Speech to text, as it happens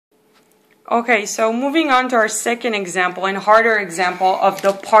Okay, so moving on to our second example and harder example of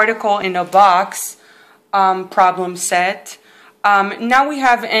the particle in a box problem set. Now we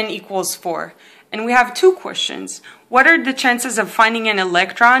have n equals 4, and we have two questions. What are the chances of finding an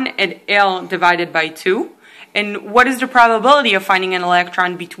electron at L divided by 2? And what is the probability of finding an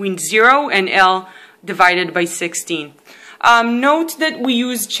electron between 0 and L divided by 16? Note that we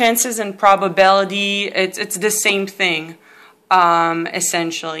use chances and probability. It's the same thing,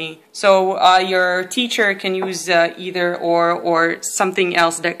 essentially. So your teacher can use either or something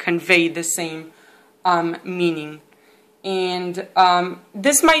else that convey the same meaning. And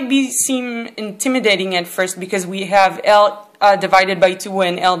this might seem intimidating at first because we have L divided by 2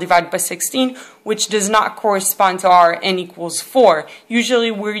 and L divided by 16, which does not correspond to our n equals 4.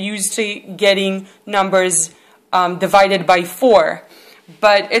 Usually we're used to getting numbers divided by 4,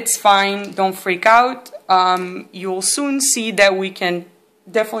 but it's fine, don't freak out. You'll soon see that we can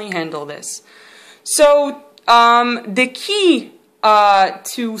definitely handle this. So the key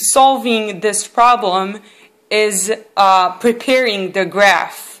to solving this problem is preparing the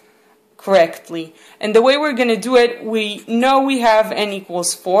graph correctly. And the way we're going to do it, we know we have n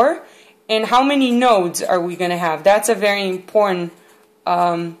equals 4, and how many nodes are we going to have? That's a very important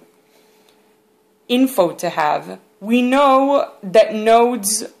info to have. We know that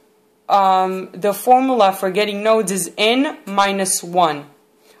nodes, the formula for getting nodes is n minus 1.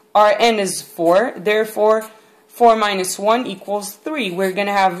 Our n is 4, therefore 4 minus 1 equals 3. We're going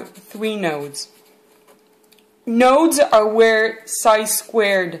to have 3 nodes. Nodes are where psi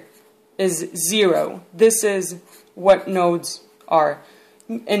squared is 0. This is what nodes are.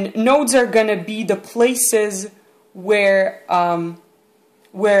 And nodes are going to be the places where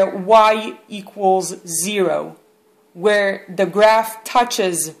y equals 0, where the graph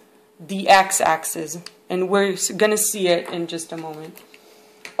touches the x-axis. And we're going to see it in just a moment.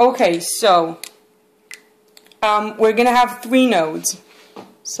 Okay, so we're going to have 3 nodes.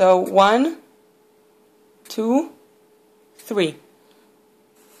 So 1, 2, 3.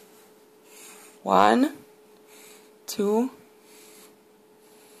 1, 2,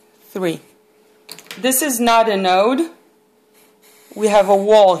 3. This is not a node. We have a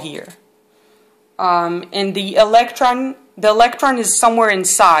wall here. And the electron is somewhere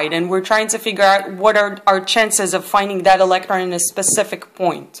inside, and we're trying to figure out what are our chances of finding that electron in a specific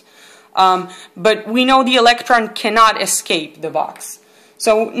point. But we know the electron cannot escape the box.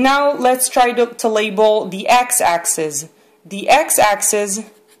 So now let's try to label the x-axis. The x-axis,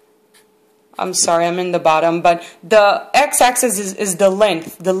 I'm sorry, I'm in the bottom, but the x-axis is the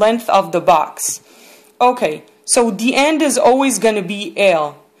length of the box. Okay, so the end is always going to be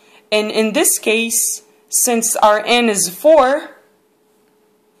L. And in this case, since our n is 4,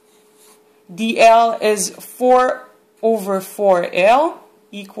 the L is 4 over 4L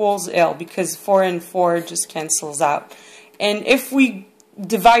equals L, because 4 and 4 just cancels out. And if we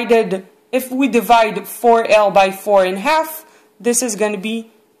divide 4L by 4 in half, this is going to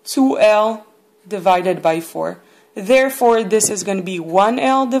be 2L divided by 4. Therefore, this is going to be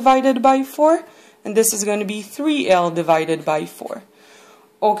 1L divided by 4, and this is going to be 3L divided by 4.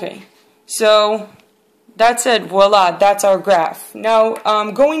 Okay, so that's it. Voila, that's our graph. Now,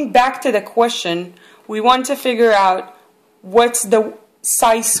 going back to the question, we want to figure out what's the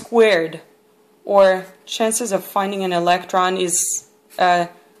psi squared, or chances of finding an electron is the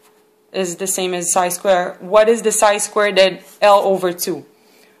same as psi squared. What is the psi squared at L over 2?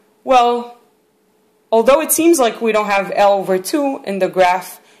 Well, although it seems like we don't have L over 2 in the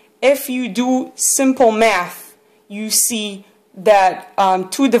graph, if you do simple math, you see that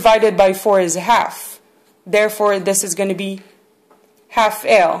 2 divided by 4 is half. Therefore, this is going to be half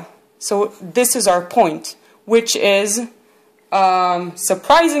L. So this is our point, which is,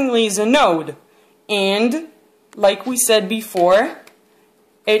 surprisingly, is a node. And, like we said before,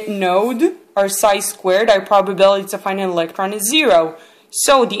 at node, our psi squared, our probability to find an electron is 0.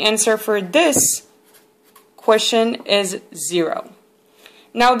 So the answer for this question is 0.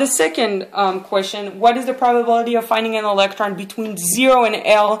 Now the second question, what is the probability of finding an electron between 0 and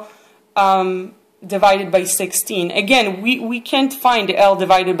L divided by 16? Again, we can't find L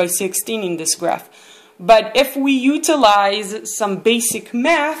divided by 16 in this graph. But if we utilize some basic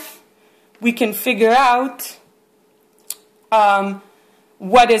math, we can figure out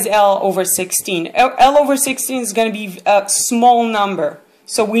what is L over 16. L over 16 is going to be a small number.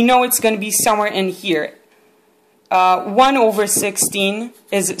 So we know it's going to be somewhere in here. 1 over 16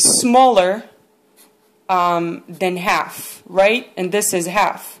 is smaller than half, right? And this is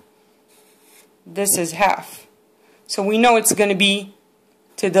half. This is half. So we know it's going to be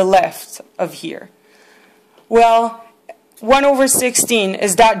to the left of here. Well, 1 over 16,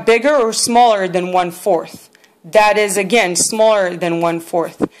 is that bigger or smaller than 1/4? That is, again, smaller than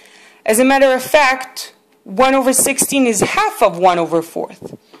 1/4. As a matter of fact, 1 over 16 is half of 1 over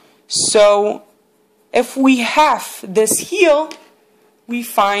 4th. So if we half this here, we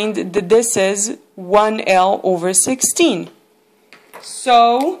find that this is 1L over 16.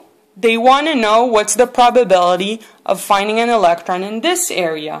 So they want to know what's the probability of finding an electron in this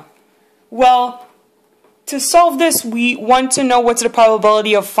area. Well, to solve this, we want to know what's the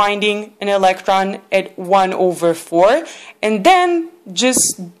probability of finding an electron at 1 over 4, and then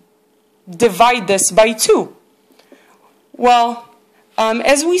just divide this by 2. Well,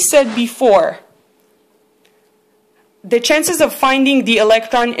 as we said before, the chances of finding the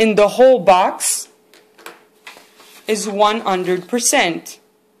electron in the whole box is 100%.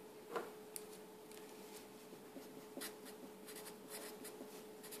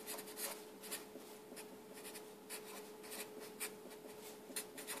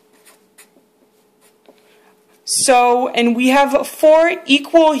 So, and we have 4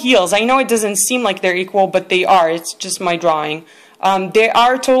 equal heels. I know it doesn't seem like they're equal, but they are. It's just my drawing. They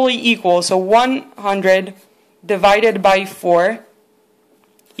are totally equal. So 100 divided by 4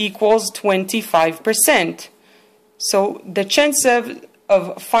 equals 25%. So the chance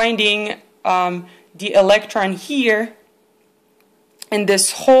of finding the electron here in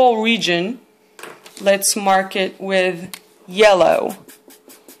this whole region, let's mark it with yellow.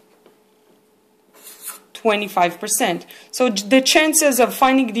 25%. So the chances of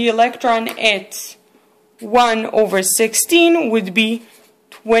finding the electron at 1 over 16 would be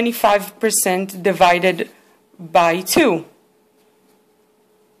 25% divided by 2,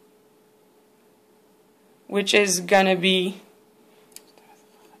 which is going to be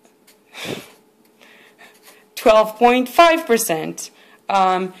 12.5%.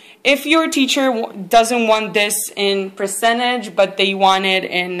 If your teacher doesn't want this in percentage, but they want it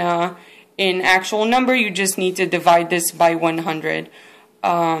in actual number, you just need to divide this by 100.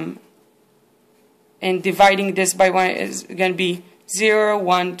 And dividing this by 1 is going to be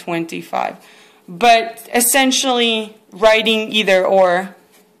 0.125. But essentially, writing either or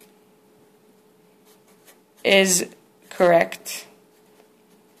is correct.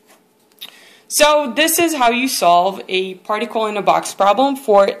 So this is how you solve a particle in a box problem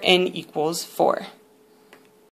for n equals 4.